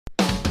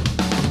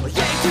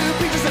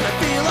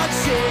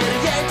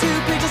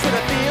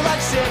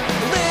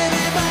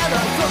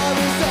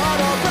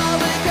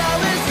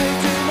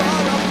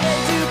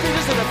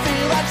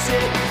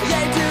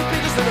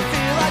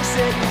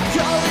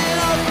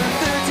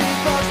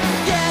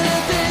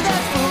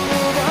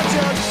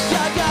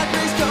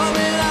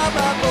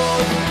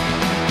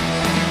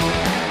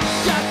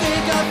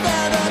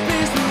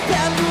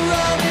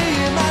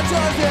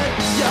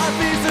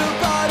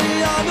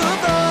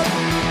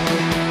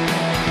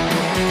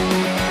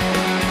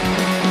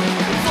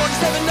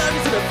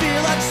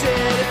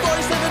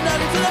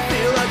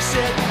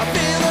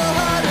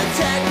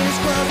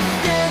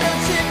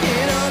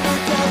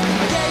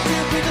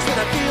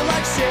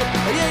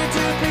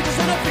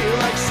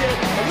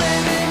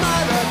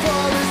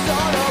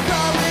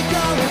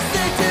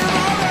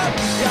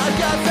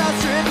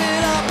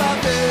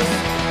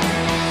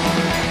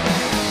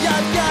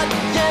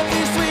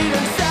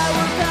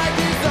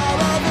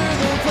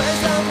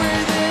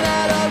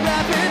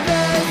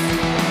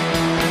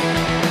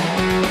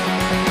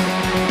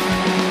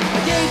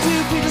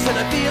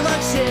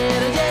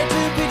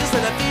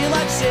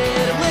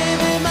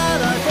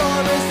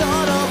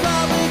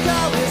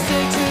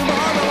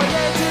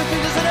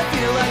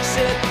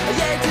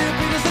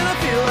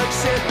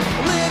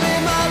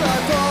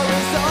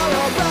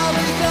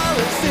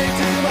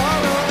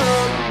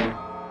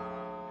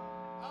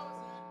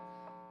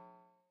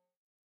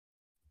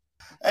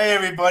Hey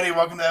everybody,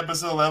 welcome to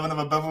episode 11 of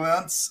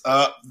Ambivalence.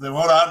 Then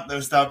hold on,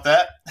 let's stop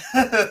that.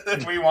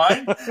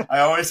 Rewind.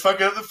 I always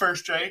fuck up the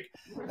first take.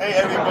 Hey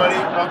everybody,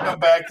 welcome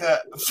back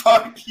to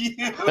Fuck You.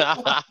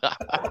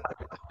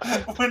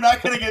 We're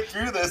not gonna get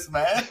through this,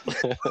 man.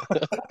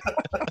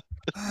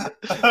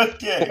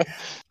 Okay.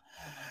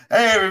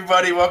 Hey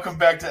everybody, welcome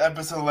back to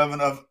episode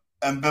 11 of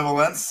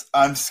Ambivalence.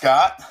 I'm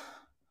Scott.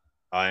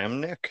 I am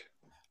Nick.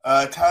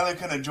 Tyler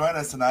couldn't join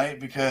us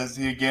tonight because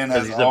he again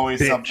has He's a always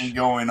bitch. something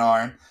going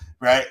on,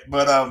 right?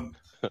 But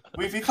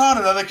we found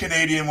another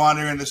Canadian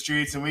wandering the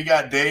streets, and we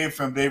got Dave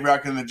from Dave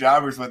Rockin' and the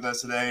Jobbers with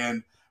us today,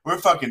 and we're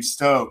fucking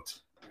stoked.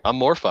 I'm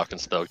more fucking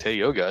stoked. Hey,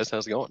 yo, guys,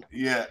 how's it going?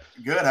 Yeah,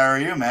 good. How are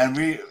you, man?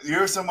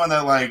 You're someone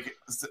that, like,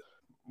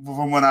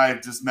 from when I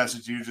just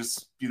messaged you,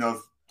 just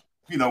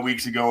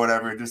weeks ago,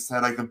 whatever, just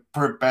had like the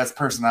best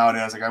personality.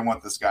 I was like, I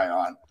want this guy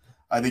on.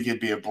 I think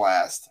it'd be a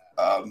blast.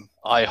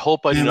 I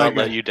hope I do not like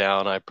let you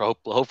down.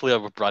 Hopefully I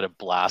will provide a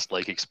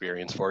blast-like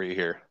experience for you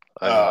here.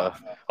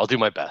 I'll do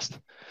my best.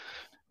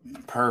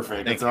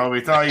 Perfect. That's all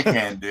you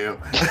can do.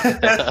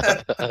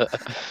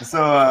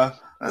 So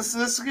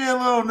let's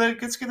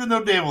get to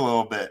know Dave a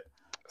little bit.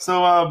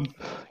 So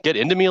get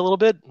into me a little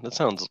bit. That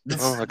sounds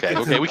okay.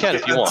 Okay, we can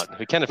if you want.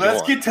 We can if you want.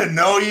 Let's get to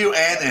know you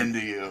and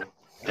into you.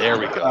 There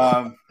we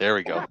go. There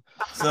we go.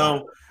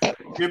 So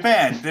your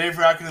band, Dave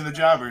Rockin' and the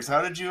Jobbers.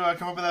 How did you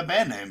come up with that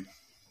band name?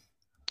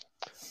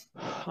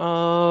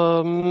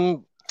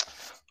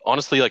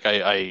 Honestly, like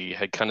I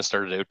had kind of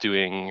started out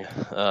doing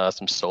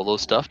some solo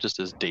stuff just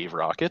as Dave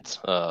Rocket.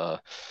 The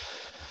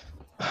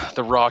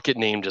Rocket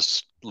name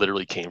just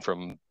literally came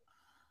from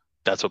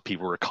that's what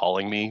people were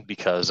calling me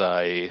because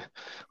I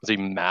was a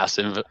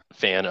massive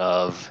fan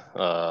of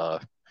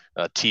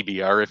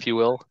TBR, if you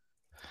will.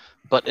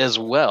 But as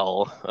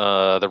well,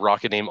 the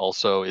Rocket name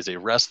also is a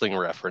wrestling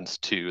reference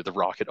to the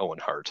Rocket Owen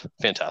Hart,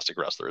 fantastic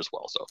wrestler as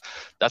well. So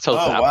that's how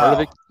part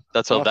of it.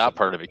 That's how that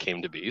part of it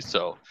came to be.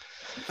 So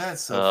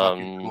that's so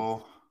fucking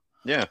cool.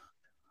 Yeah.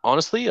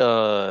 Honestly,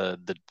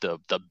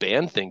 the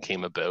band thing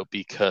came about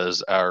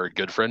because our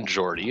good friend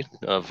Jordy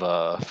of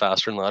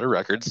Faster and Louder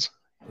Records,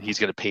 he's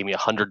going to pay me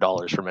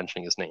 $100 for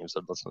mentioning his name.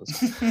 So listen to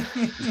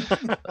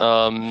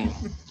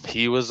this.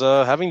 He was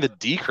having the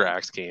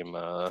D-Cracks came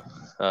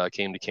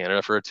to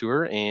Canada for a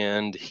tour,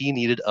 and he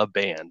needed a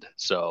band.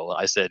 So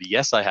I said,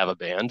 yes, I have a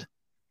band.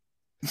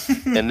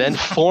 And then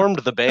formed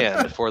the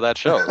band for that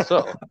show.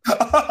 So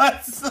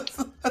that's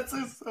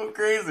so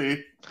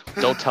crazy.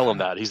 Don't tell him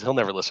that. He'll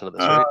never listen to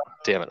this, right?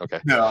 Damn it. Okay.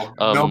 No.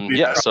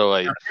 Yeah. So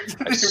I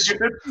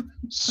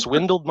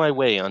swindled my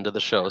way onto the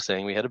show,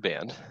 saying we had a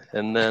band,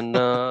 and then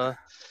the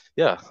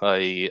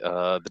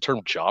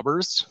term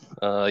jobbers,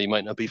 you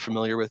might not be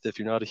familiar with if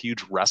you're not a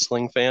huge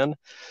wrestling fan,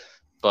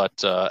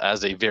 but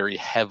as a very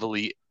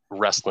heavily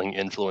wrestling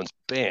influenced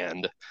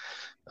band,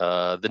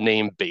 the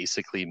name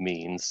basically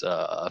means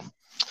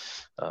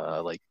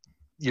like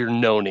your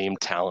no-name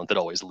talent that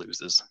always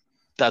loses.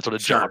 That's what a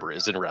jobber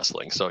is in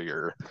wrestling. So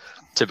your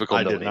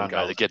typical no-name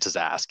guy that gets his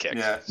ass kicked.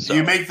 Yeah, so,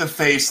 you make the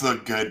face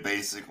look good,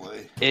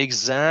 basically.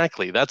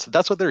 Exactly. That's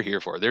what they're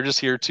here for. They're just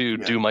here to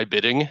do my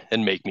bidding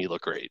and make me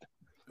look great.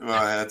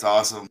 Well, that's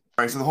awesome. All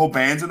right, so the whole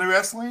band's into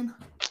wrestling?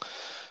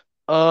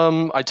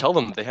 I tell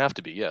them they have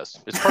to be. Yes,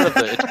 it's part of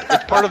the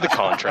it's part of the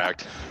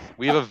contract.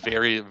 We have a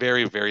very,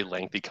 very, very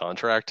lengthy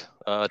contract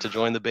to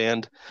join the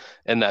band,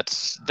 and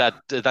that's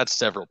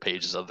several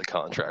pages of the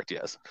contract.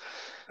 Yes.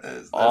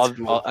 That's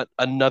cool.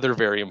 Another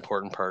very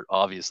important part,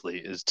 obviously,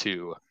 is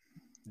to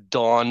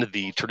don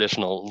the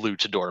traditional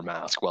luchador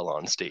mask while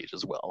on stage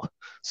as well.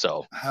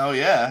 So, hell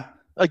yeah!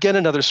 Again,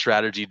 another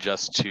strategy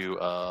just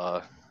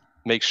to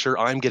make sure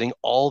I'm getting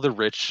all the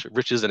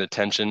riches and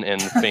attention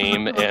and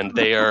fame, and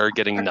they are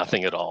getting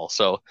nothing at all.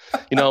 So,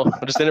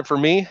 I'm just in it for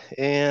me,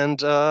 and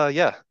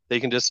they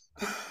can just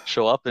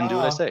show up and do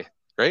what I say.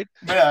 Right?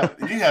 Yeah,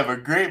 you have a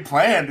great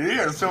plan, dude.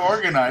 You're so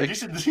organized.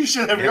 You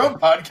should have your own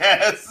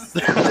podcast.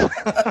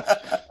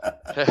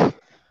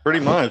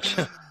 Pretty much.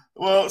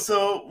 Well,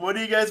 so what are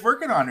you guys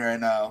working on right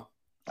now?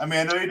 I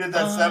mean, I know you did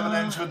that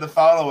 7-inch with the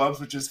follow-ups,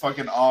 which is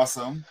fucking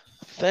awesome.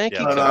 Thank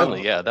you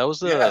kindly. Yeah, that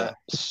was a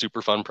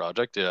super fun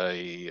project.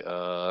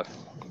 I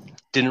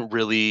didn't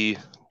really...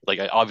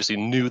 I obviously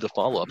knew the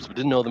follow-ups, but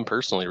didn't know them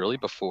personally really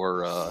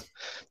before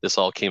this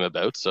all came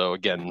about. So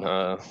again,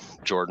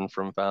 Jordan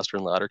from Faster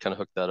and Louder kind of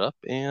hooked that up,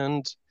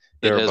 and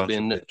it has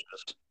been.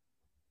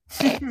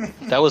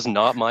 That was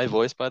not my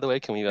voice, by the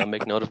way. Can we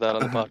make note of that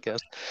on the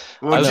podcast?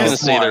 Well, I was going to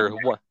say they're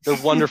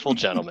wonderful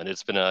gentlemen.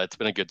 It's been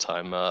a good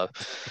time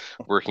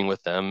working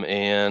with them,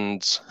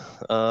 and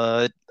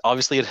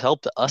obviously it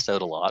helped us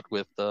out a lot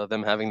with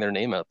them having their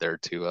name out there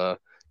to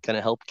kind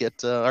of help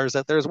get ours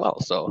out there as well.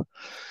 So.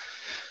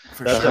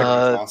 For sure. That's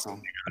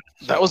awesome.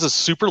 That was a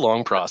super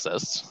long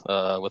process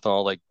with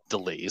all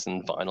delays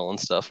and vinyl and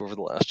stuff over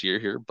the last year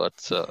here. But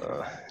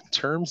in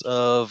terms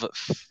of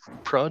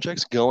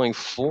projects going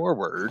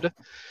forward,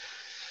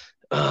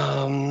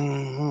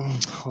 I'll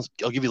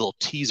give you a little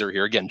teaser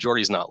here. Again,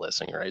 Jordy's not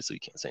listening, right? So you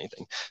can't say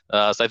anything.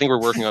 So I think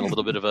we're working on a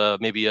little bit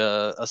of maybe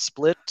a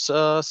split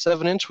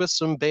 7-inch with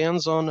some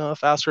bands on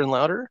Faster and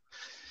Louder.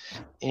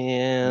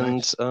 And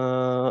Nice.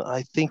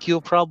 I think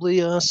you'll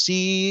probably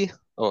see,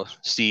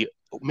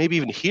 maybe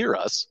even hear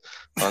us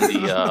on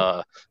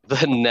the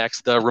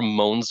next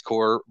Ramones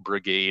Core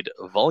Brigade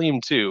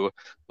Volume 2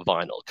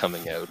 vinyl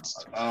coming out.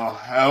 Oh,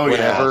 hell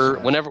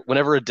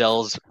Whenever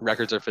Adele's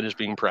records are finished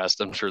being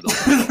pressed, I'm sure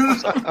they'll be available.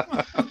 So.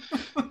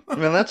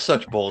 Man, that's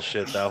such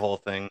bullshit, that whole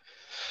thing.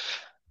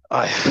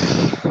 I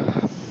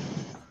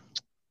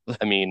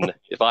mean,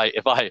 if I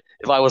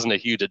wasn't a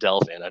huge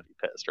Adele fan, I'd be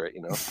pissed, right?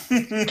 You know,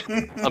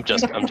 I'm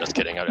just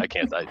kidding. I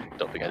can't. I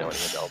don't think I know any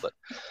Adele, but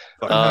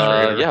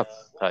yeah,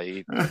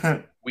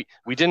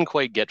 we didn't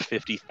quite get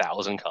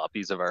 50,000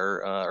 copies of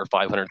our or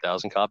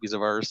 500,000 copies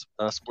of our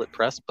split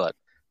press, but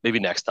maybe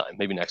next time,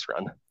 maybe next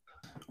run.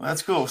 Well,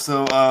 that's cool.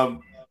 So,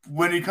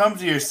 when you come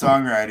to your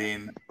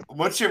songwriting,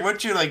 what's your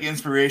like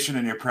inspiration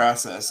in your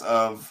process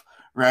of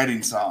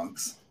writing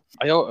songs?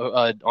 I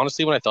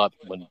honestly, when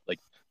like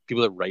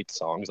people that write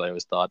songs, I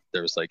always thought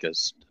there was like a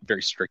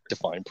very strict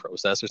defined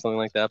process or something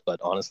like that. But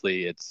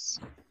honestly, it's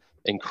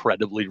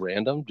incredibly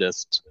random.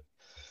 Just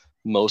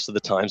most of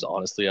the times,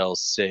 honestly, I'll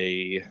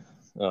say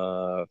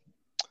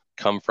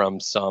come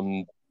from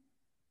some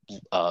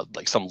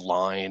like some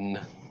line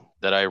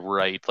that I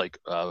write, like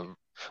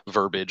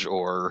verbiage,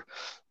 or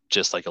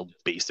just like a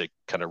basic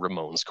kind of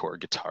Ramones core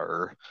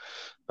guitar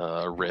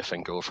riff,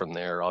 and go from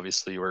there.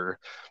 Obviously, we're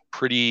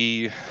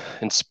pretty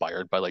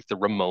inspired by like the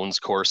Ramones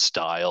core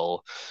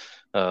style.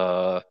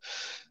 I'm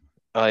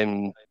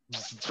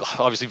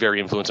obviously very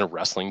influenced in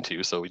wrestling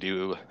too, so we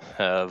do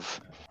have,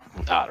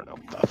 I don't know,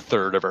 a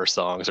third of our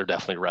songs are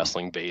definitely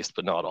wrestling based,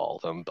 but not all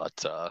of them.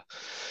 But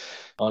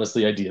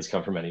honestly, ideas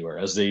come from anywhere.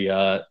 As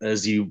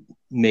you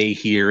may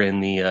hear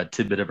in the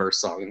tidbit of our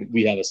song,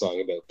 we have a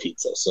song about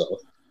pizza. So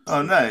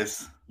Oh,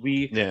 nice.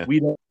 we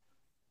don't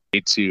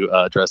need to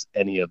address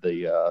any of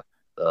the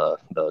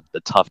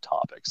tough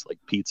topics like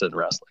pizza and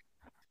wrestling.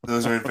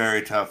 Those are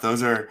very tough.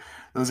 Those are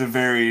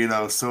very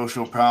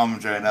social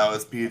problems right now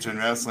with pizza and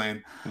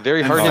wrestling.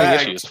 Very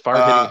hard-hitting issues.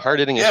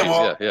 Hard-hitting issues.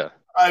 Well, yeah.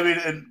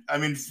 I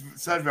mean,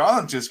 Seth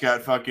Rollins just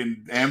got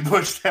fucking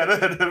ambushed at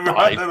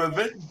a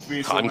bit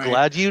recently. I'm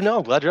glad you know.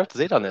 I'm glad you're up to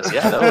date on this.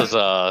 Yeah, that was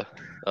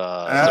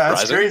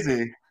that's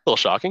crazy. A little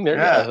shocking there.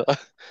 Yeah.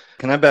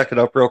 Can I back it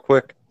up real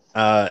quick?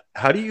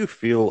 How do you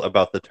feel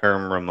about the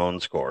term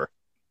Ramones core?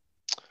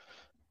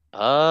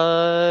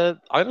 I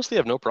honestly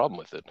have no problem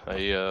with it.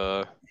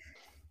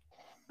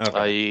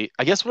 Okay.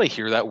 I guess when I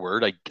hear that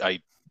word,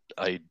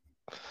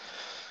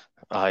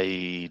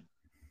 I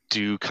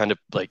do kind of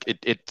like it.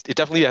 It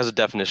definitely has a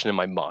definition in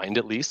my mind,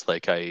 at least.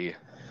 Like when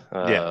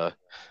I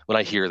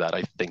hear that,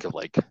 I think of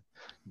like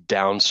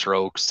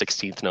downstroke,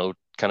 16th note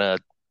kind of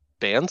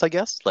bands, I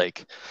guess.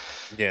 Like,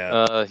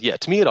 to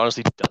me, it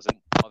honestly doesn't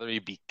bother me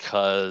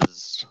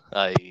because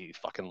I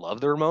fucking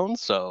love the Ramones.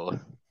 So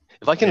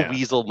if I can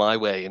weasel my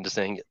way into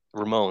saying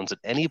Ramones at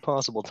any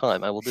possible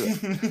time, I will do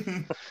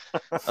it.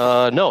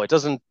 No, it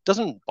doesn't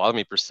bother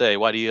me per se.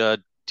 Why do you have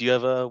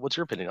what's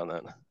your opinion on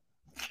that?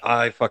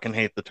 I fucking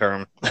hate the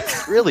term.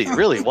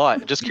 Really? Why?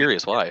 Just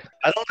curious, why?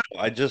 I don't know.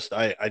 I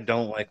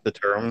don't like the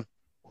term.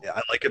 Yeah,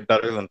 I like it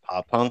better than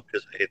pop punk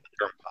because I hate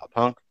the term pop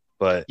punk.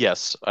 But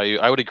yes,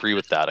 I would agree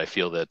with that. I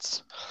feel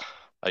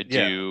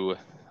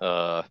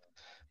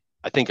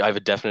I think I have a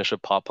definition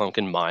of pop punk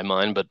in my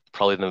mind, but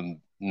probably the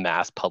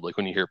mass public,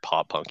 when you hear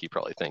pop punk, you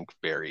probably think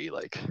very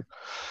like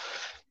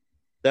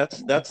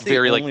that's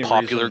very the like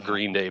popular reason...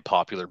 Green Day,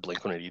 popular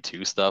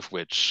Blink-182 stuff,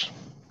 which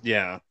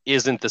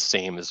isn't the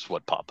same as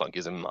what pop punk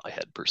is in my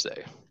head per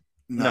se.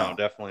 No,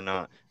 definitely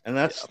not. And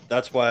that's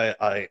why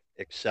I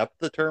accept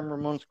the term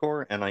Ramones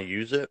core and I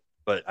use it,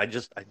 but I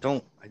just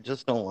don't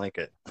like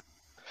it.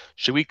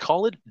 Should we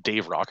call it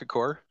Dave Rocket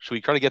Core? Should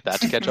we try to get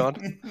that to catch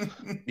on?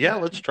 Yeah,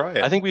 let's try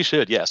it. I think we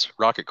should. Yes,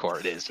 Rocket Core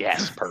it is.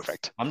 Yes,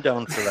 perfect. I'm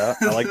down for that.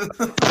 I like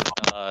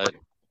that.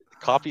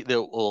 Copy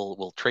that.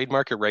 We'll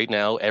trademark it right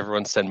now.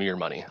 Everyone send me your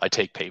money. I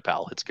take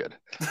PayPal. It's good.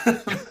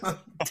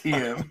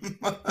 TM.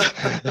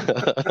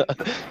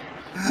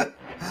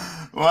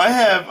 Well, I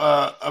have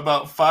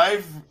about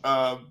 5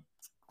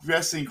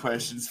 wrestling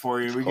questions for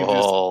you. We can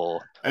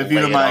if you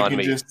don't mind, I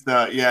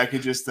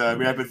could just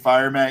rapid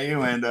fire them at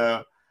you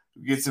and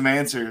get some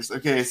answers.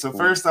 Okay, so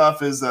first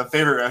off is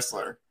favorite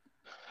wrestler.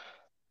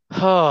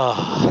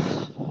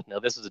 Now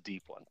this is a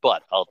deep one,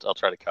 but I'll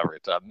try to cover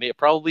it.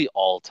 Probably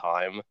all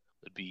time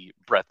would be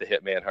Bret the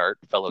Hitman Hart,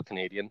 fellow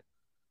Canadian.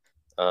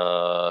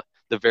 The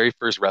very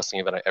first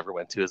wrestling event I ever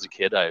went to as a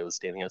kid, I was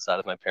standing outside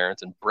of my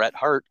parents, and Bret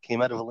Hart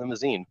came out of a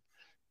limousine.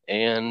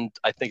 And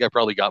I think I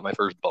probably got my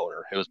first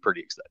boner. It was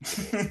pretty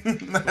exciting.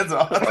 That's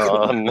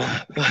awesome.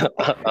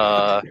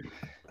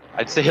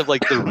 I'd say of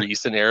like the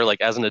recent era,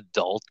 like as an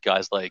adult,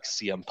 guys like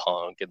CM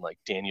Punk and like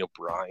Daniel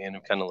Bryan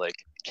have kind of like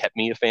kept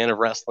me a fan of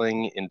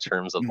wrestling in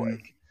terms of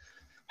like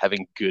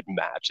having good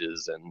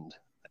matches and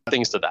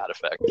things to that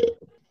effect.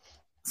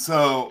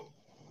 So,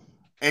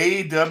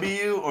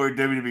 AEW or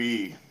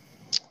WWE?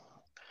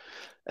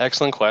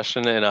 Excellent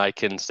question, and I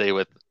can say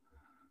with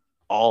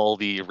all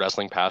the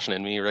wrestling passion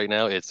in me right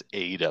now, it's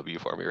AEW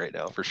for me right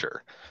now for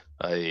sure.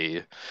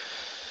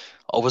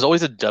 I was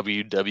always a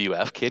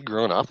WWF kid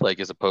growing up, like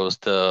as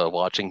opposed to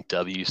watching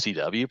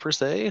WCW per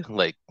se.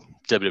 Like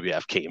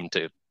WWF came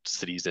to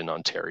cities in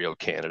Ontario,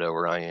 Canada,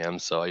 where I am,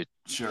 so I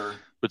Sure.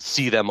 would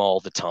see them all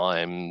the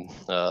time.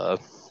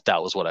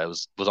 That was what I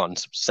was on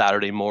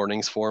Saturday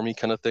mornings for me,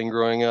 kind of thing,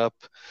 growing up.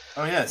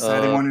 Oh yeah,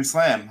 Saturday Morning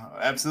Slam.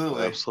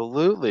 Absolutely.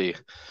 Absolutely.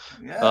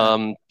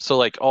 Yeah. So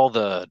like all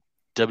the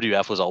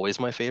WF was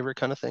always my favorite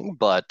kind of thing,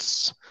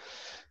 but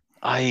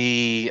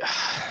I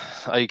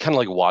kind of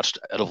like watched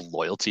out of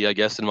loyalty, I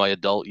guess, in my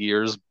adult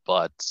years,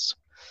 but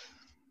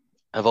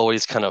I've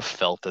always kind of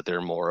felt that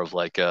they're more of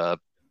like a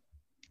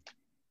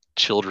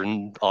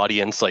children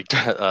audience, like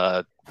kind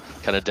of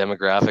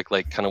demographic,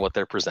 like kind of what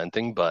they're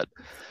presenting. But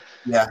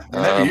yeah,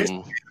 whenever you used to be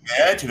in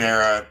the Attitude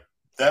Era,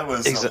 that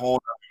was a whole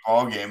other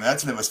ball game.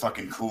 That's when it was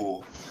fucking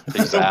cool.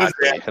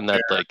 Exactly. And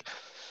that like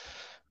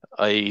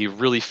I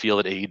really feel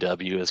that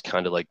AEW is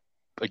kind of like,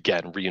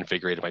 again,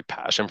 reinvigorated my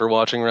passion for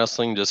watching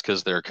wrestling, just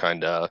because they're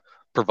kind of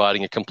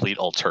providing a complete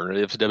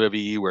alternative to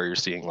WWE, where you're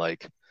seeing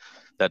like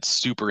that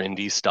super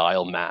indie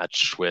style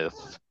match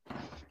with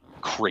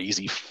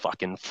crazy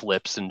fucking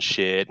flips and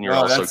shit, and you're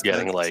also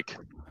getting like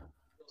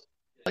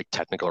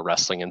technical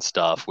wrestling and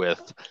stuff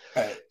with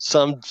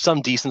some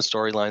decent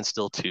storylines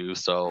still too.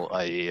 So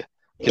I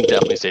can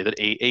definitely say that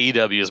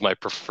AEW is my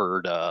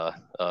preferred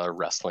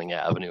wrestling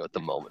avenue at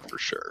the moment, for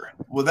sure.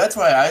 Well, that's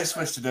why I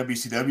switched to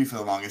WCW for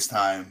the longest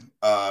time,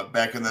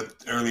 back in the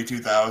early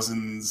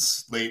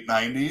 2000s, late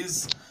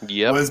 90s.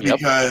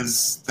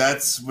 Because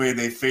that's where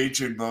they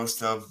featured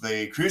most of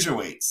the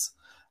cruiserweights.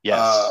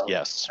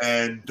 Yes.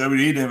 And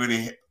WWE didn't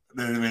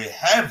really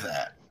have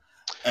that.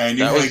 And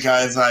you had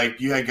guys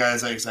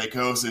like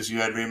Psychosis, you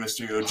had Rey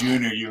Mysterio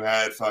Jr., you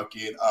had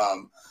fucking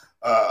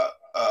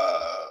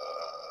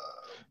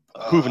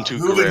Juventud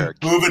Guerrera,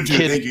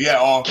 thank you. Yeah,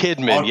 all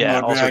Kidman,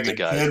 Ultimo all Dragon, sorts of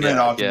guys. Kidman,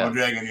 Ultimo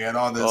Dragon. You had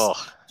all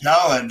this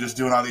talent just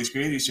doing all these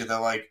crazy shit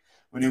that, like,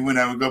 when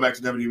I would go back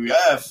to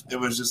WWF, it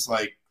was just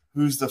like,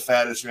 who's the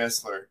fattest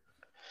wrestler?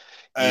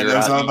 And it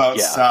was all about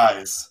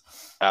size.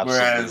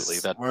 Absolutely.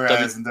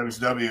 Whereas in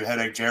WCW, you had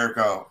like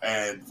Jericho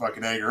and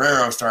fucking Eddie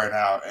Guerrero starting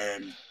out,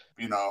 and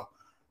you know.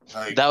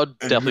 Like, that would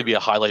definitely be a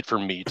highlight for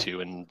me too,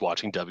 and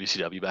watching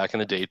WCW back in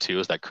the day too,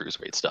 is that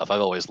cruiserweight stuff.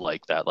 I've always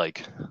liked that,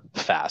 like,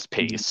 fast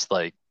paced,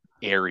 like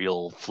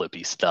aerial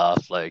flippy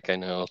stuff. Like, I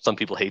know some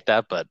people hate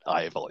that, but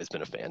I've always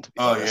been a fan.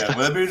 Well,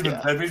 that brings me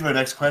to my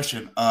next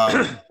question.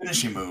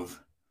 Finishing move.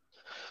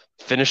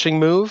 Finishing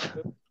move.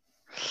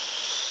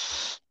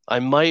 I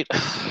might,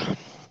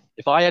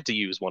 if I had to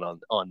use one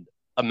on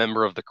a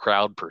member of the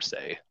crowd per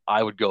se,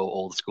 I would go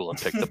old school and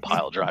pick the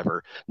Pile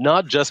Driver.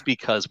 Not just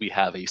because we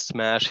have a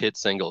smash hit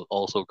single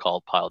also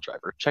called Pile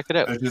Driver. Check it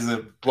out.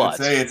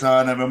 It's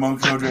on a Ramon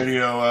Code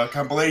Radio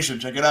compilation.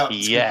 Check it out.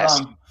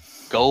 Yes,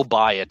 go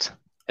buy it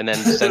and then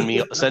send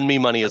me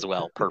money as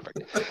well. Perfect.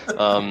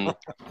 In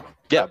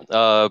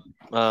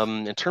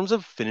terms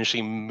of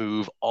finishing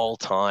move all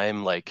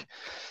time, like,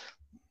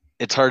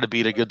 it's hard to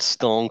beat a good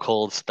Stone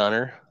Cold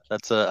Stunner.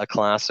 That's a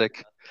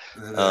classic.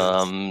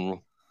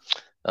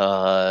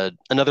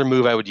 Another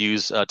move I would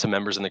use to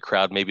members in the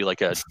crowd, maybe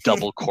like a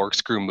double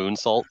corkscrew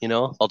moonsault. You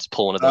know, I'll just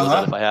pull one of those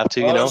out if I have to.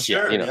 You know,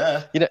 sure,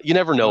 you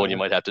never know when you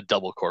might have to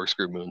double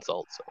corkscrew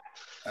moonsault.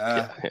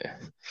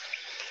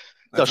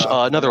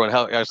 So another one.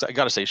 I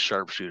gotta say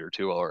sharpshooter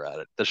too while we're at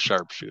it. The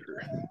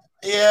sharpshooter.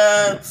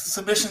 Yeah,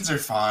 submissions are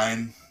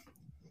fine.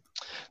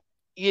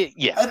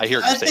 Yeah, I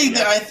hear you saying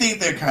that. I think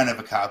they're kind of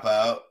a cop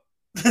out.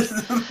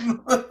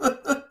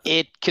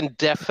 It can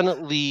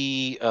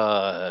definitely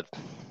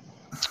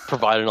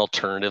provide an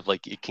alternative.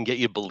 Like, it can get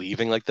you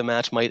believing like the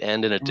match might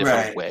end in a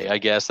different way, I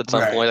guess, at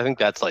some point. I think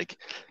that's like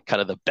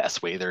kind of the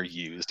best way they're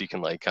used. You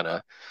can like kind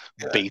of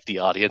bait the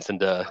audience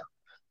into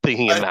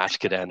thinking a match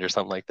could end or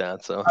something like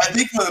that. So I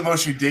think one of the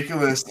most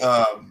ridiculous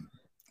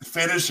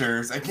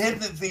finishers, I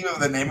can't think of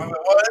the name of it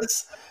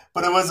was,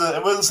 but it was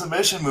a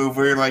submission move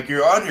where, like,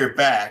 you're on your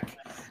back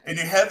and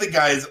you have the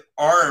guy's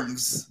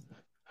arms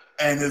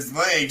and his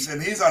legs, and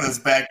he's on his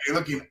back. You're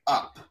looking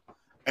up.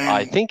 And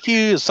I think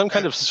some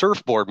kind of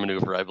surfboard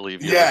maneuver, I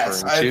believe you're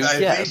referring to.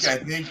 I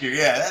think you're.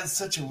 Yeah, that's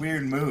such a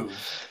weird move.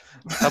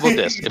 How about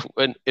this?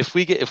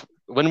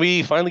 When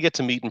we finally get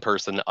to meet in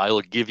person, I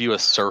will give you a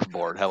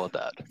surfboard. How about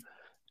that?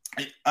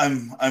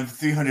 I'm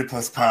 300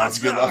 plus pounds.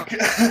 Good luck.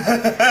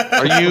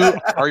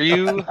 Are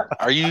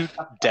you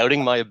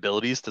doubting my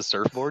abilities to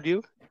surfboard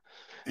you?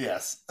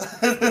 Yes.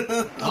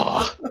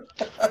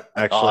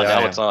 Actually,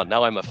 now it's on.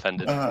 Now I'm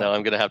offended. Now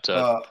I'm gonna have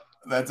to.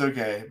 That's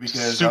okay,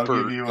 because I'll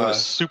give you a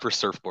super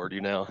surfboard.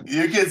 You know,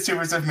 you get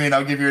super surf me, and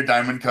I'll give you a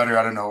diamond cutter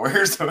out of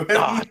nowhere. So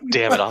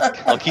damn it!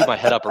 I'll keep my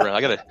head up around.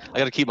 I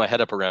gotta keep my head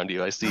up around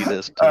you. I see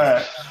this. All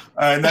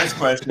right. Next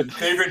question.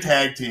 Favorite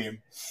tag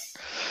team.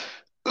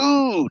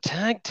 Ooh,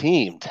 tag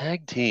team.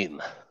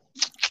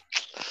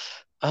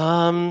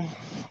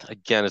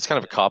 Again, it's kind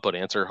of a cop-out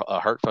answer.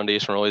 Heart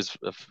Foundation were always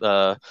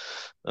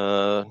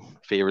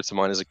favorites of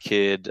mine as a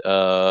kid.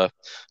 I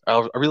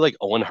really like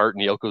Owen Hart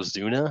and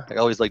Yokozuna. I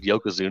always liked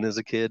Yokozuna as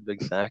a kid,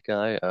 big fat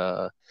guy.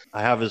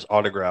 I have his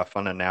autograph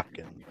on a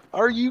napkin.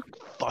 Are you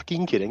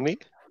fucking kidding me?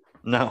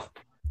 No.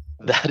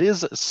 That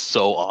is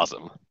so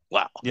awesome.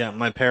 Wow. Yeah,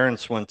 my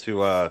parents went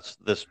to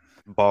this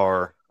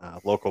bar,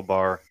 local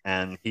bar,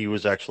 and he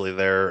was actually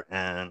there,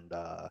 and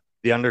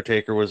the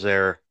Undertaker was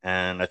there,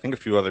 and I think a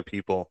few other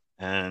people,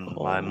 and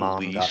my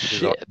mom Holy got his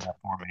shit. autograph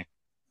for me.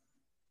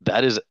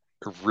 That is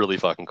really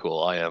fucking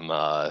cool. I'm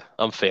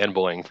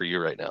fanboying for you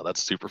right now.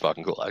 That's super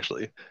fucking cool,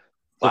 actually.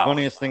 The Wow.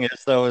 funniest thing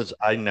is, though, is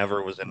I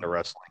never was into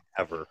wrestling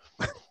ever.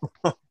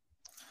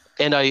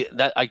 And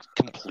I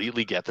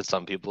completely get that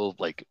some people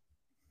like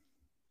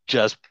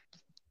just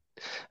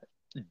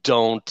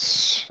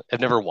don't. I've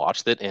never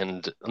watched it,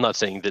 and I'm not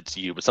saying that's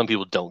you, but some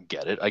people don't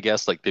get it. I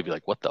guess like they'd be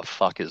like, "What the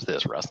fuck is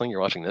this wrestling? You're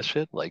watching this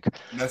shit?" Like,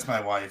 That's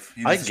my wife.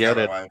 You I need to scare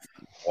get my it. wife.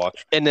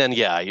 Watch. and then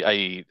yeah,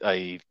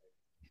 I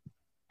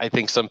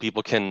think some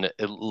people can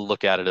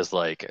look at it as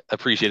like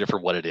appreciate it for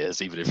what it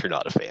is, even if you're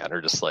not a fan,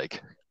 or just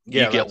like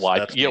Yeah, you get why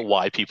that's you get me.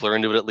 why people are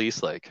into it at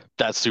least. Like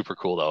that's super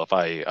cool though. If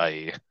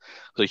I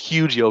was a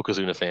huge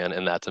Yokozuna fan,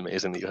 and that's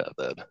amazing that you have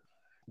that.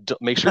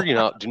 Make sure you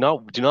not do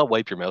not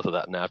wipe your mouth with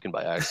that napkin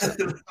by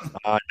accident.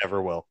 I never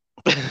will.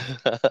 Yeah,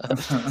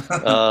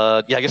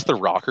 I guess the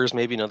Rockers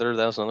maybe that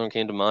was another one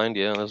came to mind.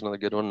 Yeah, that was another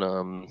good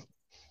one.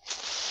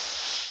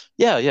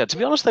 Yeah. To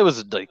be honest, I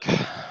was like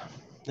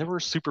never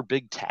a super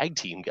big tag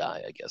team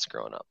guy. I guess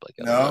growing up. Like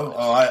I don't No, know.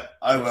 oh,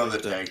 I love the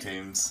tag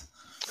teams.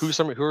 Who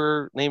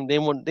are name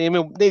give me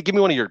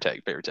one of your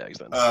favorite tags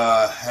then.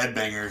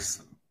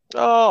 Headbangers.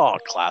 Oh,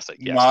 classic.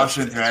 Yes, Mosh that's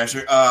and great.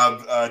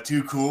 Thrasher.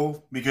 Too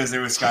Cool because they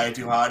were Sky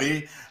Too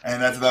Hottie,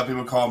 and that's what a lot of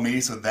people call me.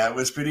 So that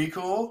was pretty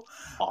cool.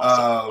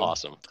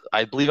 Awesome.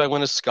 I believe I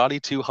went as Scotty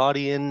Too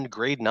Hottie in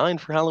grade 9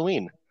 for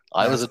Halloween.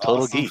 I was a That's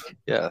total awesome. geek.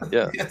 Yeah.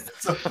 Yes,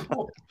 so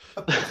cool.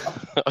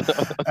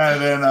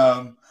 And then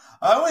I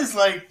always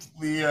liked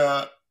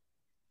the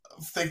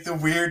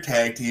weird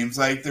tag teams,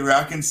 like the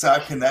Rock and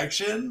Sock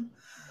Connection.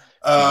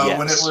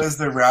 When it Yes. was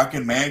the Rock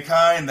and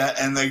Mankind,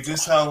 and like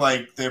just how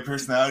like their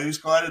personalities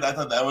collided, I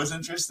thought that was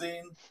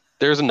interesting.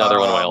 There's another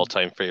one of my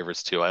all-time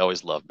favorites too. I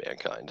always loved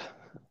Mankind.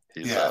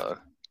 He's Yeah.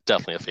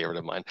 definitely a favorite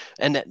of mine.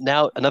 And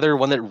now another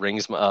one that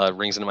rings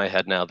into my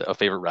head now, a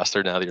favorite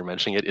wrestler now that you're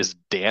mentioning it is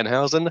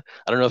Danhausen.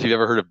 I don't know if you've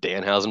ever heard of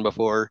Danhausen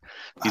before.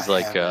 He's I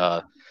like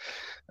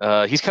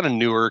haven't. he's kind of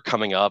newer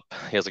coming up.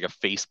 He has like a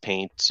face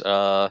paint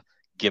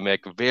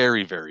gimmick.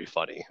 Very, very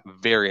funny.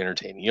 Very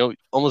entertaining. You know,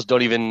 almost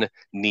don't even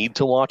need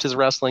to watch his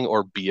wrestling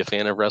or be a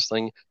fan of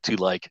wrestling to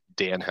like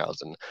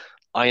Danhausen.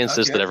 I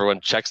insist Okay. that everyone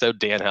checks out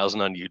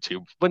Danhausen on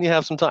YouTube when you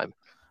have some time.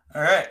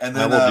 All right, and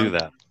I then will do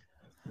that.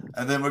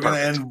 And then we're gonna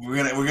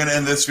Perfect.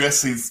 end this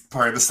wrestling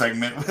part of the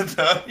segment with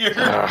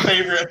your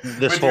favorite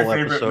This with your whole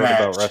favorite episode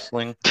match. about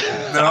wrestling.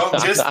 No,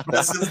 just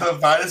this is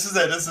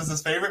it. This is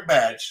his favorite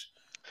match.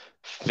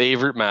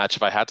 Favorite match.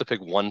 If I had to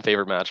pick one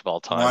favorite match of all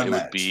time, One it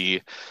match. would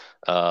be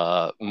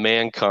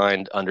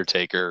Mankind,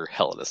 Undertaker,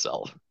 Hell in a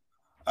Cell.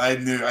 I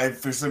knew.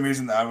 For some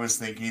reason I was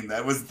thinking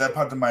that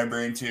popped in my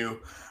brain too.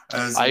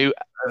 I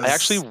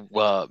actually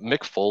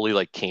Mick Foley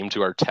like came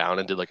to our town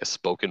and did like a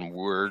spoken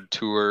word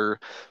tour,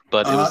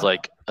 but it was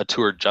like a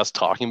tour just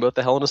talking about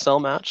the Hell in a Cell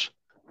match.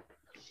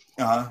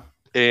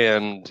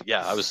 And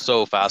yeah, I was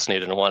so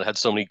fascinated and had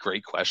so many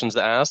great questions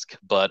to ask,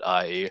 but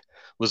I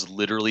was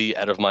literally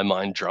out of my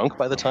mind drunk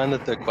by the time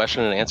that the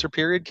question and answer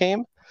period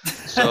came.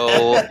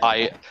 So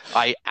I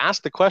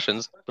asked the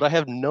questions, but I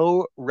have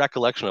no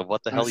recollection of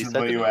what the hell he said.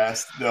 What you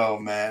asked? No,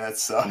 man, that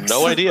sucks.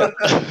 No idea.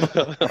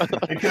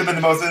 It could have been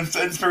the most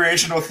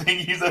inspirational thing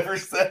he's ever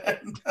said.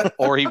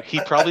 Or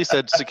he probably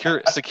said,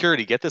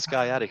 "Security, get this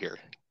guy out of here.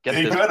 Get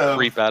this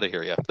creep out of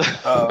here." Yeah.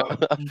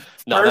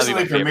 No,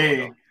 personally, for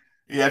me,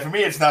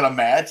 it's not a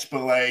match,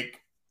 but like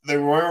the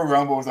Royal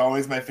Rumble is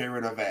always my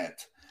favorite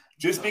event,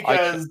 just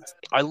because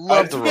I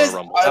love the Royal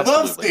Rumble. I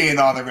love seeing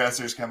all the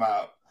wrestlers come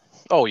out.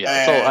 Oh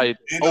yeah, so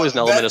always an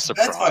element of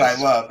surprise. That's what I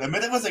loved. I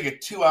mean, it was like a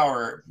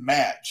 2-hour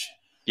match.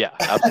 Yeah,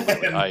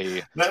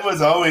 absolutely. That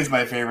was always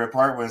my favorite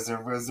part was the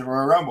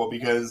Royal Rumble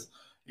because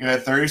you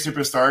had 30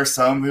 superstars,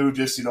 some who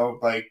just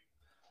like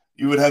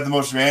you would have the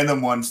most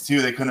random ones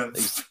too. They couldn't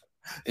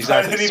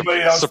exactly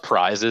anybody else.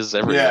 Surprises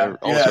everywhere.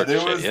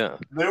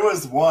 There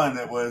was one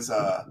that was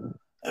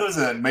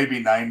maybe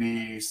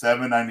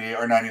 97, 98,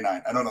 or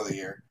 99. I don't know the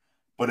year,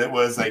 but it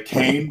was like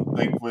Kane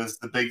was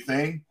the big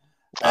thing.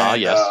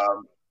 Yes.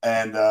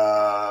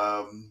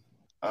 Oh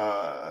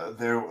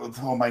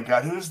my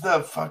god, who's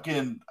the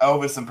fucking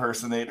Elvis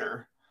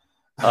impersonator?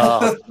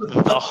 The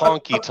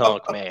Honky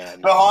Tonk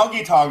Man. The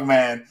Honky Tonk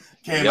Man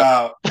came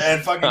out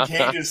and fucking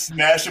Kane just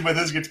smashed him with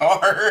his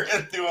guitar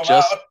and threw him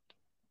out.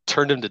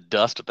 Turned him to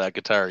dust with that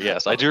guitar.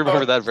 Yes, I do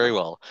remember that very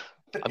well.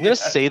 I'm gonna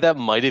say that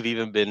might have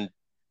even been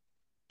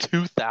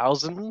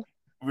 2000.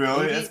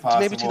 Really? It's possible.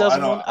 Maybe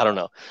 2001. I don't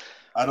know.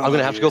 I'm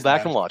gonna have to go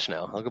back and watch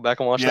now. I'll go back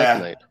and watch that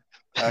tonight.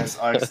 That's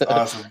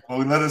awesome.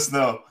 Well, let us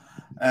know.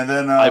 And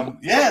then,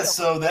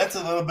 so that's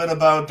a little bit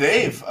about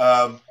Dave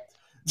and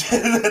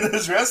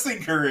his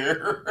wrestling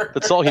career.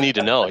 That's all you need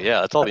to know.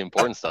 Yeah, that's all the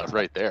important stuff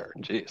right there.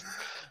 Jeez. This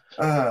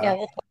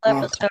whole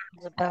episode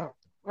is about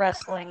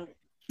wrestling.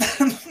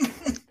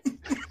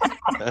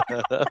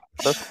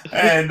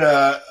 And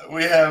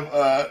we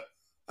have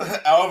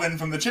Alvin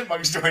from the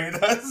Chipmunks joining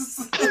us.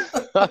 This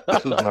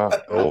is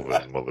not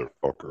Elvin,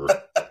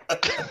 motherfucker.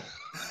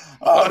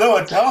 Oh no,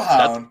 a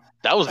Hellhound.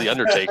 That was the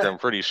Undertaker. I'm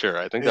pretty sure.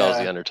 I think that was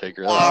the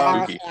Undertaker. That Yeah,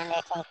 was that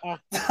was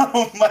spooky. the Undertaker.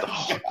 Oh my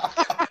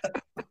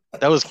god.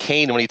 That was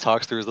Kane when he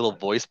talks through his little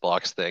voice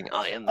box thing.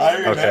 I am the I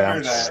Undertaker. remember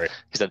I'm that. sorry.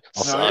 He said,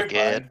 No, "Suck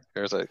you're it." fine.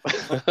 There's a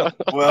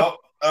Well,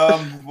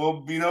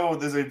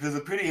 there's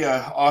a pretty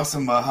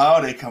awesome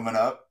holiday coming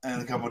up in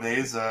a couple of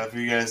days. If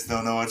you guys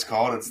don't know what it's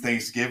called, it's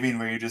Thanksgiving,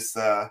 where you just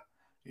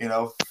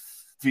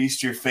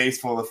feast your face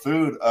full of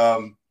food.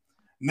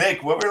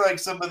 Nick, what were like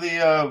some of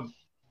the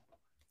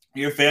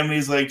your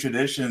family's like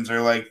traditions,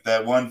 or like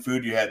that one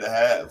food you had to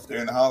have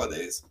during the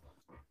holidays?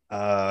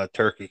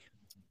 Turkey.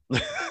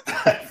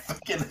 I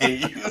fucking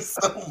hate you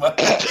so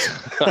much.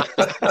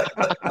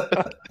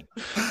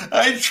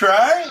 I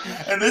try,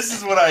 and this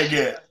is what I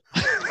get.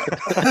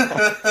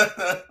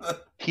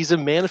 He's a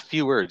man of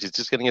few words. He's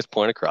just getting his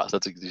point across.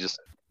 That's just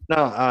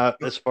No,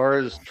 as far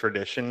as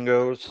tradition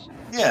goes,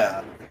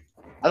 Yeah.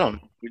 I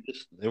don't.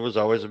 It was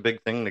always a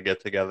big thing to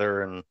get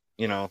together, and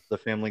the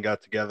family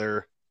got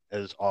together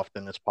as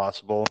often as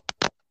possible.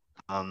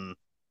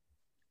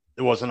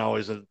 It wasn't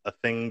always a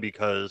thing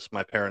because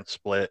my parents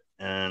split,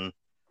 and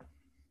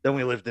then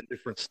we lived in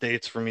different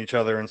states from each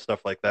other and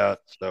stuff like that.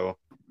 So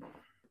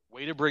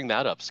way to bring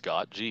that up,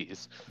 Scott.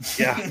 Jeez.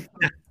 yeah,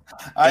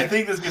 I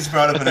think this gets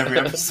brought up in every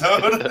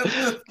episode.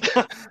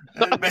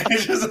 Maybe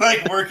just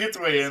like work its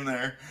way in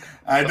there.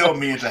 I don't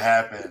mean it to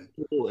happen.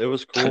 it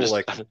was cool.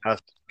 Like the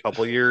past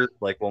couple years,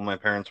 like while my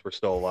parents were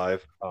still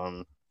alive,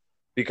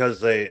 because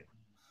they,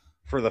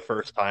 for the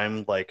first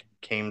time, like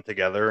came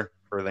together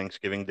for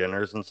Thanksgiving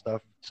dinners and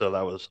stuff. So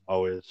that was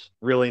always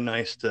really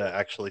nice to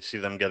actually see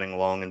them getting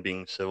along and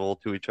being civil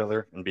to each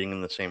other and being in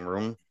the same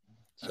room.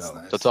 That's So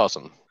nice. That's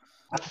awesome.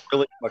 it's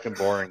really fucking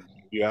boring.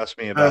 You asked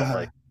me about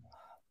like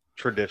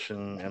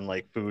tradition and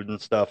like food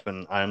and stuff,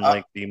 and I'm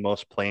like the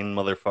most plain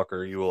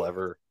motherfucker you will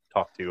ever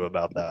talk to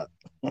about that.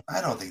 I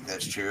don't think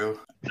that's true.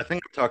 I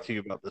think I've talked to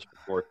you about this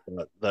before.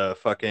 The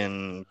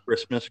fucking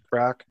Christmas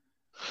crack.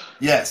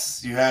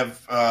 Yes, you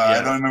have. I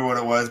don't remember what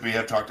it was, but you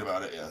have talked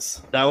about it.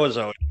 Yes. That was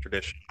always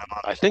tradition.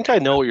 I think I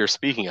know what you're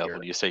speaking of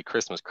when you say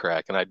Christmas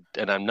crack,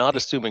 and I'm not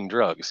assuming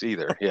drugs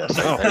either. Yes,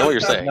 I know what you're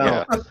saying.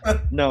 No. Yeah.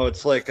 No,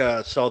 it's like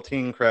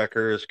saltine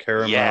crackers,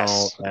 caramel,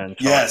 Yes. and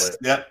chocolate. Yes.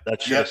 Yep.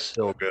 That shit Yep. is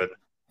so good.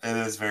 It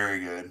is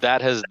very good.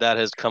 That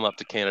has come up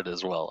to Canada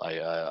as well.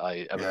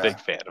 I am a big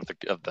fan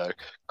of the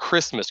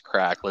Christmas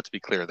crack. Let's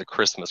be clear, the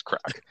Christmas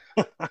crack.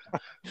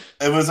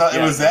 It was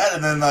that,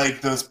 and then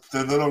like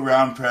the little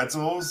round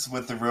pretzels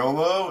with the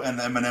Rolo and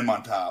the M&M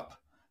on top.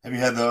 Have you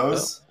had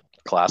those?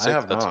 Classic. I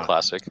have That's not. a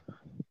classic.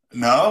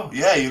 No.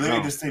 Yeah, you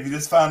literally No. if you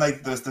just found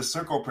like the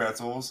circle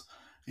pretzels,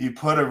 you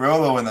put a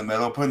Rolo in the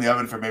middle, put it in the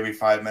oven for maybe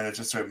 5 minutes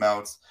just so it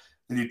melts.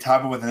 Then you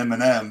top it with an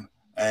M&M,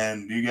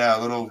 and you got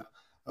a little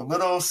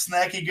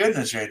snacky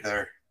goodness right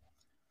there.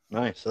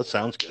 Nice. That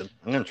sounds good.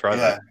 I'm gonna try Yeah,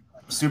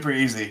 that. super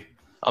easy.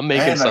 I'm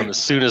making And, some like- as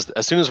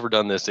soon as we're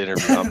done this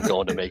interview. I'm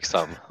going to make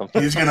some.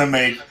 He's gonna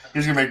make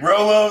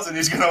Rolos, and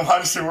he's gonna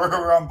watch the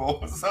Royal Rumble.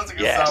 It sounds like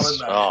a Yes.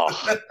 solid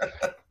night.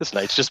 Oh, this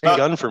night's just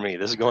begun for me.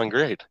 This is going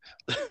great.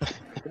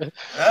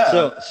 Yeah.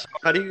 So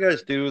how do you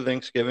guys do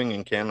Thanksgiving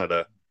in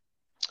Canada?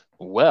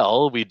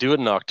 Well, we do it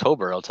in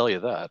October. I'll tell you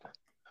that.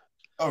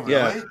 Oh,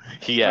 really?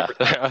 Yeah.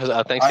 Yeah,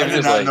 I Thanksgiving did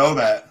is not like. know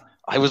that.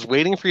 I was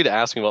waiting for you to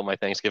ask me what my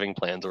Thanksgiving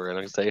plans were, and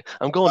I say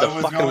I'm going I to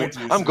was fucking going to,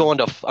 I'm so- going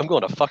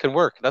to fucking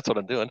work. That's what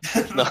I'm doing.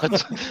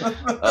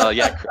 No,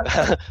 yeah.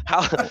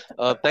 How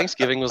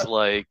Thanksgiving was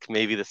like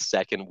maybe the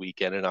second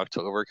weekend in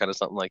October, kind of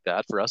something like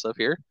that for us up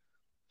here.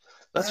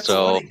 That's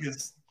So- funny,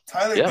 'cause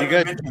Tyler Yeah. did You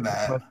guys- mention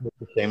that.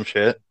 The same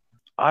shit.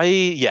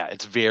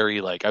 It's very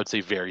I would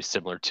say very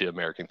similar to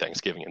American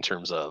Thanksgiving in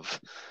terms of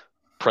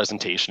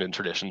presentation and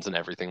traditions and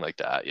everything like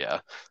that. Yeah,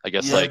 I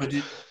guess Yeah, like but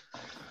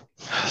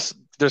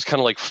there's kind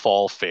of like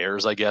fall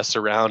fairs, I guess,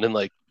 around in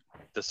like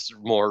this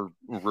more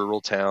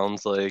rural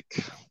towns,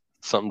 like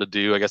something to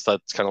do. I guess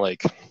that's kind of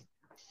like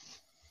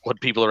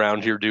what people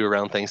around here do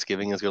around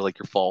Thanksgiving is go to like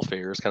your fall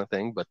fairs kind of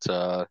thing.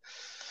 But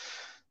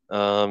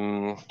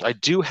I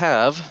do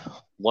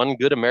have one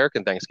good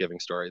American Thanksgiving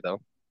story though.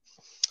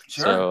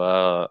 sure.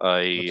 So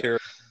Let's hear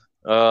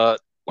it.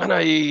 when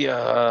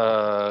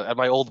I at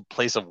my old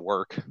place of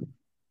work,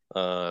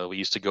 we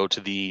used to go to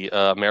the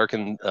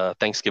American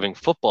Thanksgiving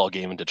football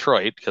game in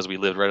Detroit because we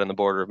lived right on the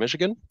border of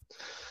Michigan.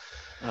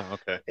 Oh,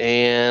 okay.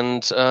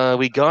 And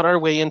we got our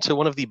way into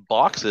one of the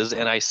boxes,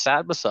 and I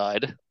sat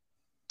beside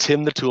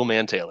Tim the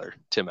Toolman Taylor,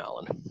 Tim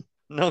Allen.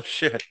 No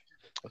shit.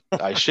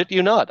 I shit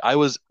you not. I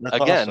was That's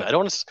again. awesome. I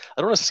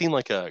don't want to seem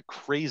like a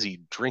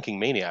crazy drinking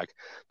maniac,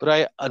 but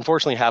I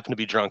unfortunately happen to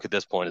be drunk at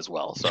this point as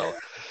well. So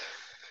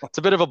it's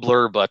a bit of a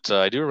blur, but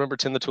I do remember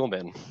Tim the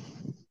Toolman.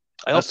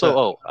 I That's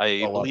also, a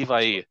I lot. believe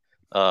I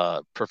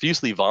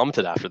profusely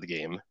vomited after the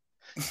game,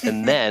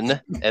 and then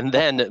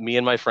me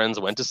and my friends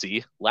went to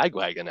see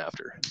Lagwagon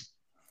after.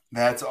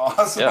 That's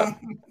awesome. Yeah.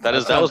 That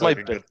was sounds my like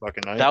a good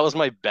fucking night. that was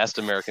my best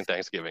American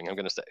Thanksgiving. I'm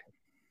gonna say.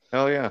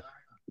 Hell yeah.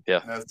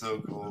 That's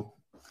so cool.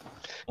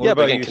 What Yeah,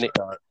 but about again, you,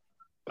 Scott?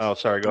 Oh,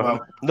 sorry. Go ahead.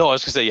 Well, No, I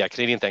was gonna say, yeah,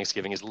 Canadian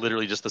Thanksgiving is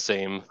literally just the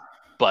same,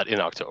 but in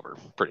October,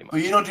 pretty much.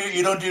 but you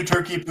don't do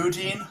turkey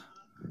poutine?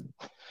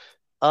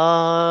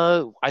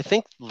 I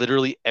think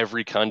literally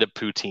every kind of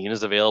poutine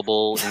is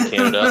available in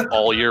Canada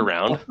all year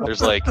round.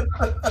 There's like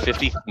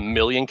 50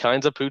 million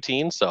kinds of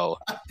poutine, so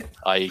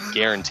I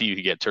guarantee you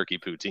could get turkey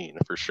poutine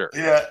for sure.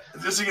 Yeah,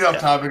 just to get off Yeah.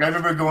 topic, I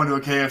remember going to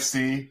a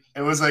KFC.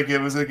 It was like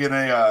in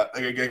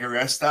a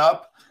rest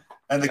stop,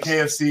 and the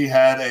KFC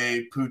had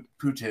a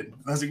poutine.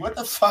 I was like, what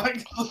the fuck?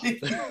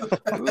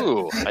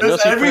 Ooh, I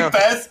does noticed,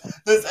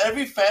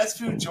 every fast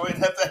food joint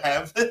have to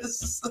have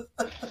this?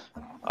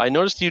 I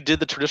noticed you did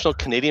the traditional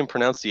Canadian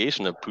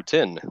pronunciation of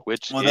poutine,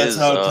 which Well, is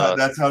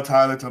that's how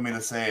Tyler told me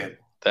to say it.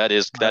 that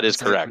is 100%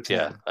 correct.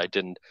 Yeah,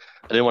 poutine.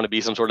 I didn't want to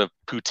be some sort of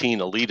poutine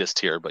elitist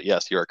here, but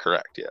yes, you are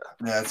correct. Yeah.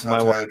 Yeah, that's My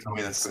how wife- Tyler told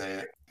me to say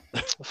it.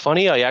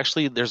 Funny,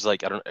 there's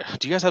like, I don't.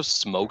 Do you guys have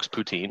Smokes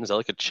Poutine? Is that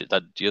like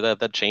do you have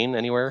that chain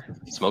anywhere?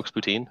 Smokes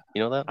Poutine,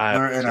 you know that?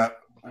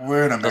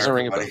 We're in Doesn't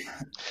ring America, a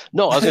bell. buddy.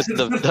 No, I was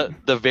gonna say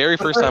the very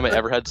first time I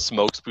ever had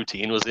Smokes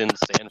Poutine was in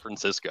San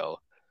Francisco,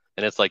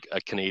 and it's like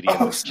a Canadian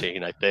Oh,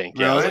 chain, I think.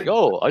 Yeah, I was really? like,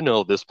 oh, I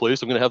know this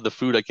place. I'm gonna have the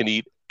food I can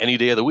eat any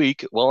day of the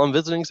week while I'm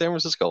visiting San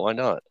Francisco. Why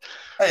not?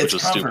 Hey, Which it's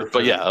was stupid, comfort but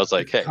food. yeah, I was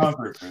like, It's hey,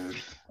 comfort food.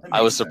 That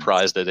I was makes sense.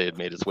 surprised that it had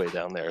made its way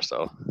down there.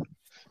 So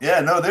Yeah,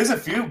 no, there's a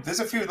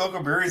few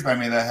local breweries by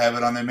me that have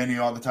it on their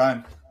menu all the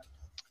time.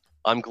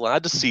 I'm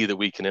glad to see that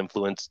we can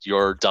influence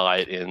your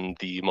diet in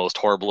the most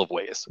horrible of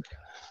ways.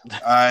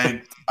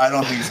 I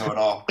don't think so at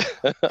all.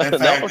 In No?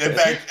 fact,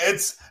 Okay.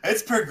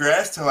 it's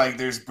progressed to like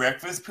there's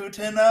breakfast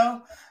poutine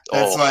now.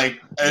 It's Oh,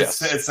 like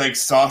yes. it's like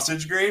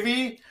sausage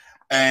gravy,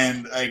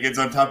 and like it's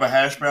on top of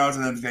hash browns,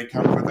 and then they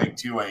come with like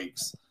 2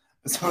 eggs.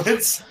 So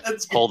it's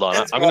Hold on,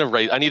 it's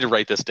I need to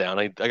write this down.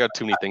 I got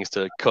too many things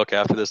to cook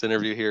after this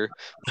interview here.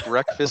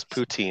 Breakfast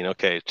poutine.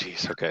 Okay,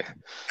 jeez. Okay,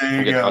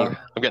 there you go.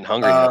 I'm getting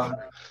hungry now.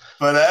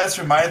 But as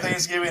for my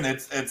Thanksgiving,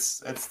 it's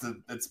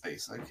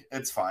basic.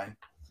 It's fine.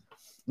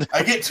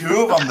 I get 2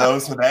 of them though,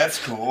 so that's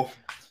cool.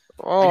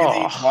 I get to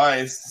eat Oh,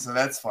 twice, so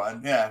that's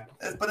fun. Yeah,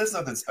 but it's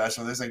nothing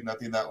special. There's like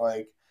nothing that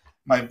like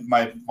my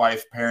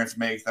wife parents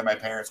make that my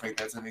parents make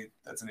that's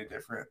any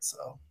different.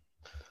 So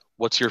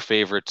what's your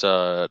favorite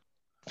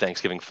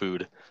Thanksgiving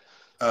food?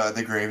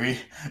 the gravy.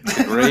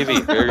 The gravy,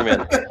 very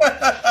man.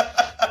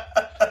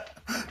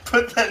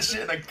 Put that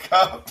shit in a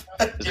cup.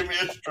 Give me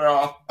a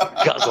straw.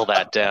 Guzzle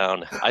that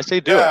down. I say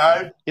do it.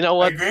 Yeah, You know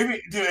what?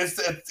 gravy, dude.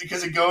 It's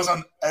because it goes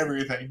on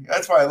everything.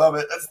 That's why I love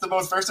it. That's the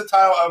most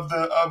versatile of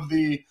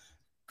the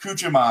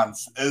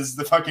accoutrements is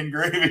the fucking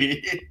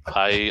gravy.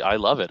 I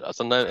love it.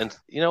 Sometimes, and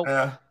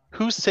Yeah,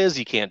 who says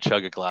you can't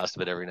chug a glass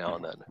of it every now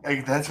and then?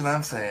 like, that's what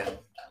I'm saying.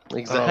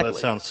 Exactly. Oh, that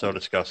sounds so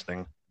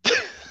disgusting.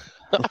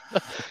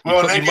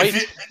 Well, You Nick,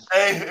 might-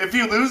 if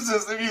you lose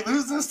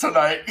this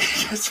tonight,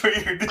 guess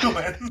what you're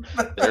doing?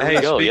 There Hey,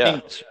 we go. Yeah.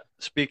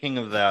 speaking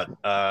of that,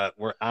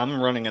 I'm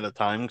running out of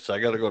time because I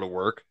got to go to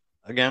work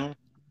again.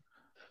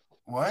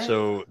 What?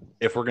 So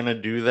if we're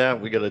gonna do that,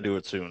 we got to do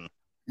it soon.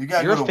 You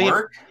gotta You're go a to fam-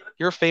 work?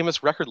 You're a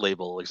famous record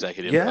label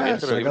executive. Yeah, Okay,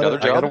 so you have another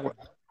I job.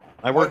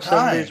 I work What 7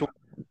 time? days.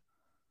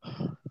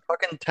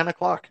 Fucking 10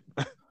 o'clock.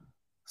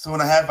 So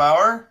in a half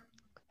hour?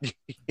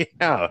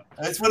 Yeah.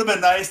 This would have been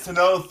nice to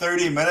know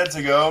 30 minutes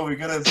ago. We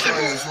could have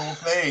started this whole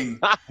thing.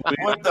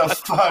 What the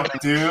fuck,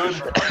 dude?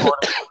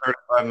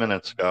 35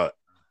 minutes, Scott.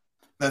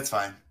 That's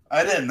fine.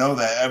 I didn't know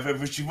that.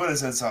 If she would have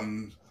said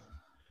something.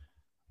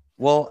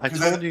 Well, I 'Cause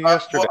told you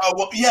yesterday.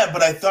 well, yeah,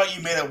 but I thought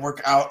you made it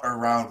work out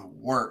around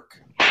work.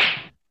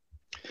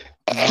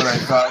 Is what I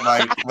thought,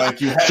 like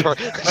you had,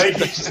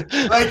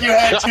 Sorry. like you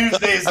had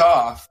Tuesdays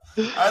off.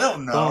 I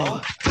don't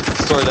know.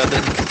 Sorry,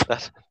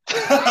 that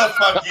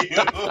Fuck you.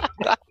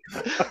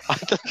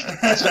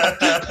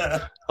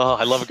 Oh,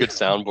 I love a good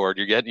soundboard.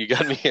 You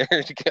got me here.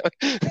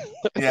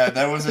 Yeah,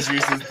 that was his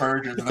Reese's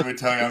Purchase. Let me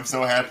tell you, I'm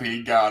so happy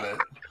he got it.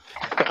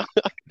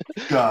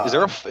 God. Is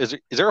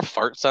there a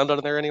fart sound on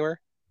there anywhere?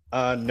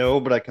 No,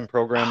 but I can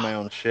program my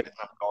own shit. And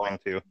I'm going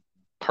to.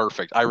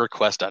 Perfect. I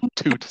request a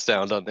toot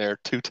sound on there.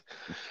 Toot.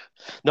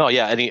 No,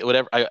 yeah,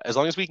 whatever. As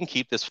long as we can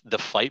keep the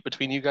fight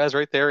between you guys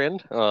right there in,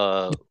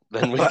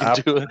 then we can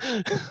do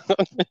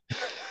it.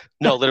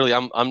 No, literally,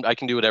 I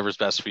can do whatever's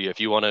best for you. If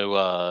you want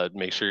to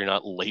make sure you're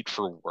not late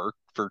for work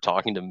for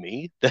talking to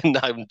me, then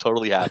I'm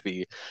totally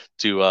happy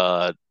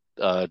to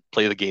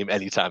play the game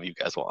anytime you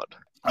guys want.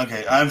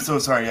 Okay, I'm so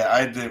sorry. Yeah,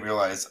 I didn't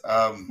realize.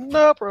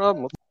 No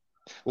problem.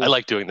 I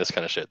like doing this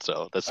kind of shit,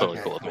 so that's totally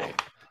Okay, cool with me.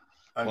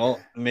 Okay.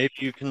 Well, maybe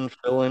you can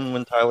fill in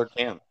when Tyler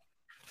can.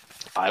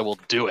 I will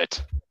do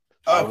it.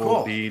 I oh, will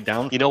cool. be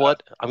down. You know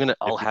what?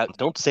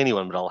 Don't say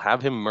anyone, but I'll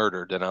have him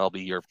murdered, and I'll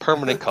be your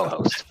permanent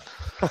co-host.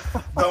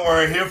 Don't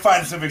worry, he'll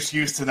find some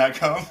excuse to not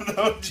come.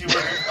 Don't you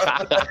worry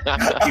about it.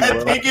 I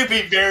will. think it'd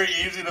be very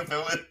easy to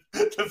fill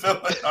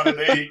it on a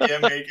day he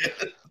can't make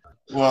it.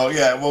 Well,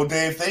 yeah. Well,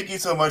 Dave, thank you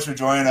so much for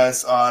joining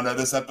us on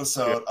this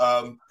episode.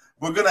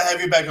 We're gonna have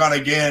you back on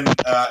again,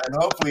 and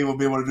hopefully we'll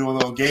be able to do a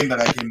little game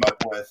that I came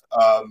up with.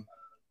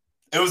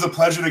 It was a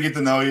pleasure to get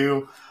to know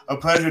you. A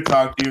pleasure to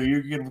talk to you.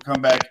 You can come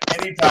back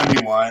anytime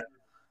you want.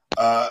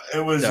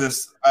 It was Yeah.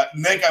 just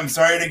Nick. I'm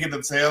sorry to get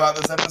to say a lot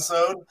this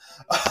episode.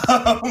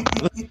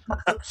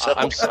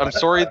 I'm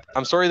sorry.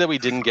 I'm sorry that we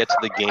didn't get to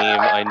the game.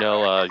 I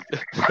know.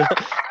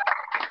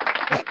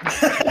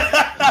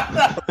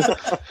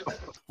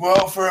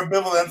 Well, for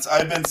ambivalence,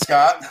 I've been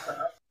Scott.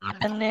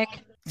 And Nick.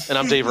 And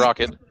I'm Dave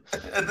Rocket.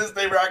 And this is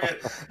Dave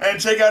Rocket. And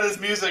check out his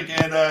music.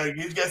 And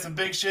he's got some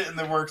big shit in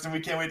the works, and we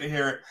can't wait to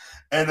hear it.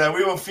 And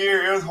we will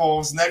fear your ear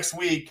holes next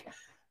week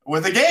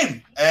with a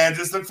game. And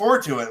just look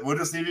forward to it. We'll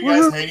just leave you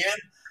guys hanging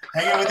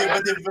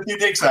with your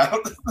dicks out.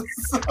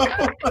 So,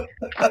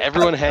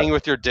 Everyone hang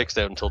with your dicks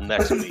out until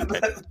next week.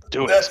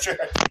 Do it. That's right.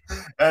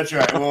 That's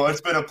right. Well,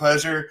 it's been a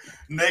pleasure.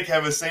 Nick,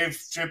 have a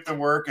safe trip to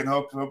work, and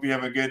hope you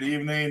have a good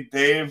evening.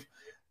 Dave,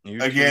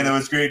 again, it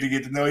was great to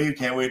get to know you.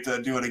 Can't wait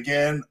to do it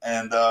again.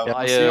 And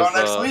we'll see you all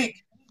next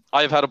week.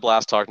 I have had a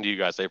blast talking to you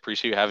guys. I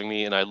appreciate you having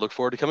me, and I look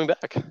forward to coming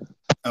back.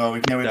 Oh,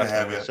 we can't wait to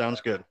have you.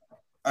 Sounds good.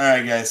 All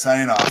right, guys,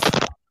 signing off.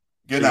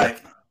 Good night.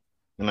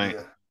 Good night.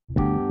 Yeah.